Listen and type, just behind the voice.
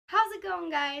going,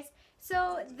 guys?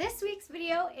 So this week's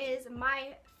video is my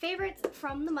favorites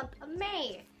from the month of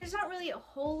May. There's not really a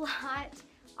whole lot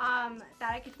that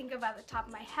I could think of at the top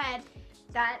of my head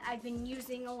that I've been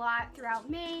using a lot throughout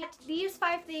May. These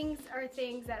 5 things are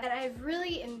things that I've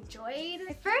really enjoyed.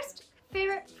 My first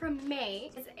favorite from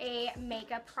May is a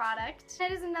makeup product.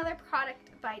 It is another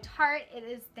product by Tarte. It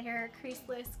is their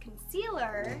creaseless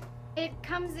concealer. It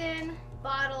comes in a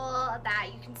bottle that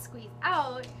you can squeeze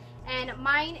out, and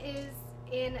mine is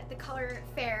in the color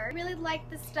Fair. I really like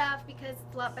this stuff because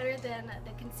it's a lot better than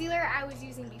the concealer I was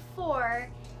using before.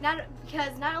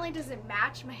 Because not only does it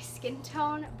match my skin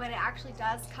tone, but it actually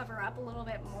does cover up a little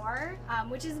bit more,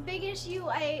 which is a big issue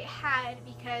I had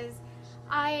because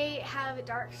I have a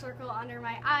dark circle under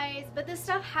my eyes, but this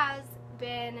stuff has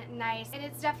been nice, and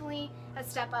it's definitely a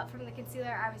step up from the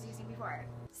concealer I was using before.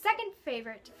 Second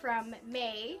favorite from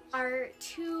May are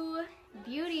 2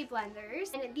 beauty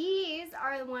blenders, and these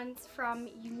are the ones from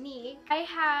Unique. I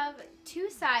have 2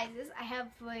 sizes. I have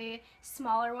the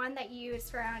smaller one that you use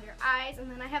for around your eyes,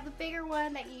 and then I have the bigger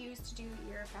one that you use to do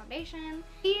your foundation.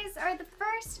 These are the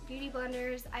first beauty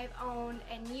blenders I've owned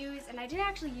and used, and I did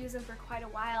actually use them for quite a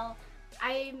while.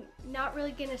 I'm not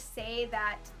really gonna say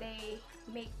that they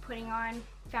make putting on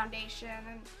foundation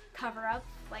and cover up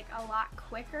like a lot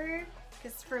quicker,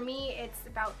 because for me it's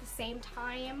about the same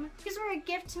time. These were a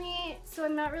gift to me, so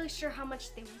I'm not really sure how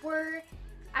much they were.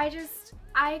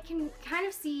 I can kind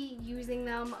of see using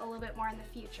them a little bit more in the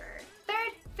future.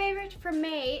 Third favorite from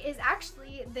May is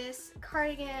actually this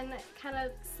cardigan kind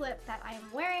of slip that I am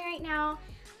wearing right now.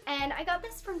 And I got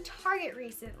this from Target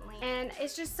recently, and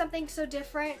it's just something so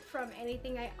different from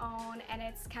anything I own, and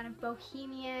it's kind of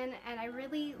bohemian, and I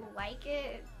really like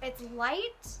it. It's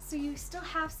light, so you still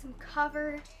have some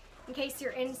cover in case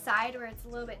you're inside or it's a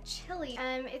little bit chilly.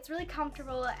 It's really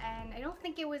comfortable, and I don't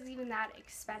think it was even that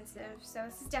expensive, so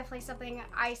this is definitely something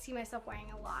I see myself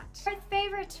wearing a lot. Fourth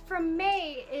favorite from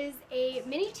May is a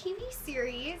mini TV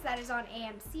series that is on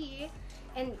AMC,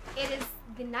 and it is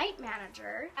The Night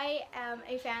Manager. I am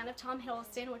a fan of Tom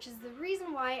Hiddleston, which is the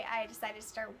reason why I decided to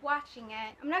start watching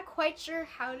it. I'm not quite sure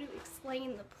how to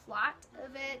explain the plot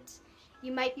of it.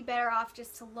 You might be better off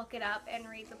just to look it up and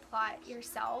read the plot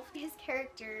yourself. His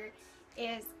character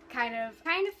is kind of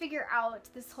trying to figure out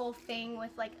this whole thing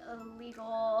with like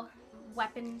illegal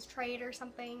weapons trade or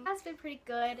something. That's been pretty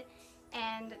good.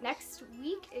 And next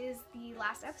week is the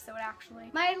last episode, actually.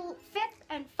 My 5th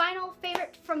and final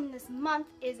favorite from this month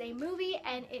is a movie,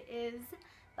 and it is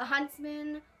The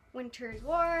Huntsman: Winter's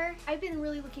War. I've been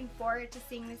really looking forward to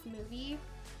seeing this movie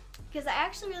because I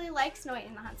actually really like Snow White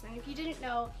and the Huntsman. If you didn't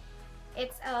know,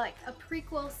 it's like a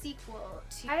prequel sequel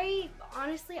to... I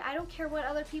don't care what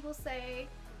other people say,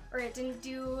 or it didn't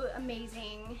do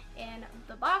amazing in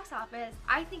the box office.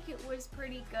 I think it was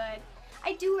pretty good.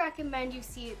 I do recommend you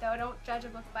see it though. Don't judge a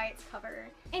book by its cover.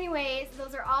 Anyways,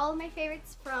 those are all of my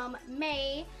favorites from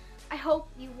May. I hope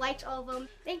you liked all of them.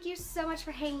 Thank you so much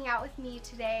for hanging out with me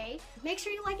today. Make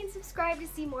sure you like and subscribe to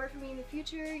see more from me in the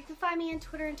future. You can find me on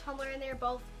Twitter and Tumblr, and they're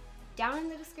both down in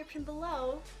the description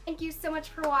below. Thank you so much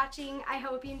for watching. I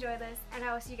hope you enjoy this, and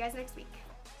I will see you guys next week.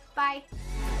 Bye!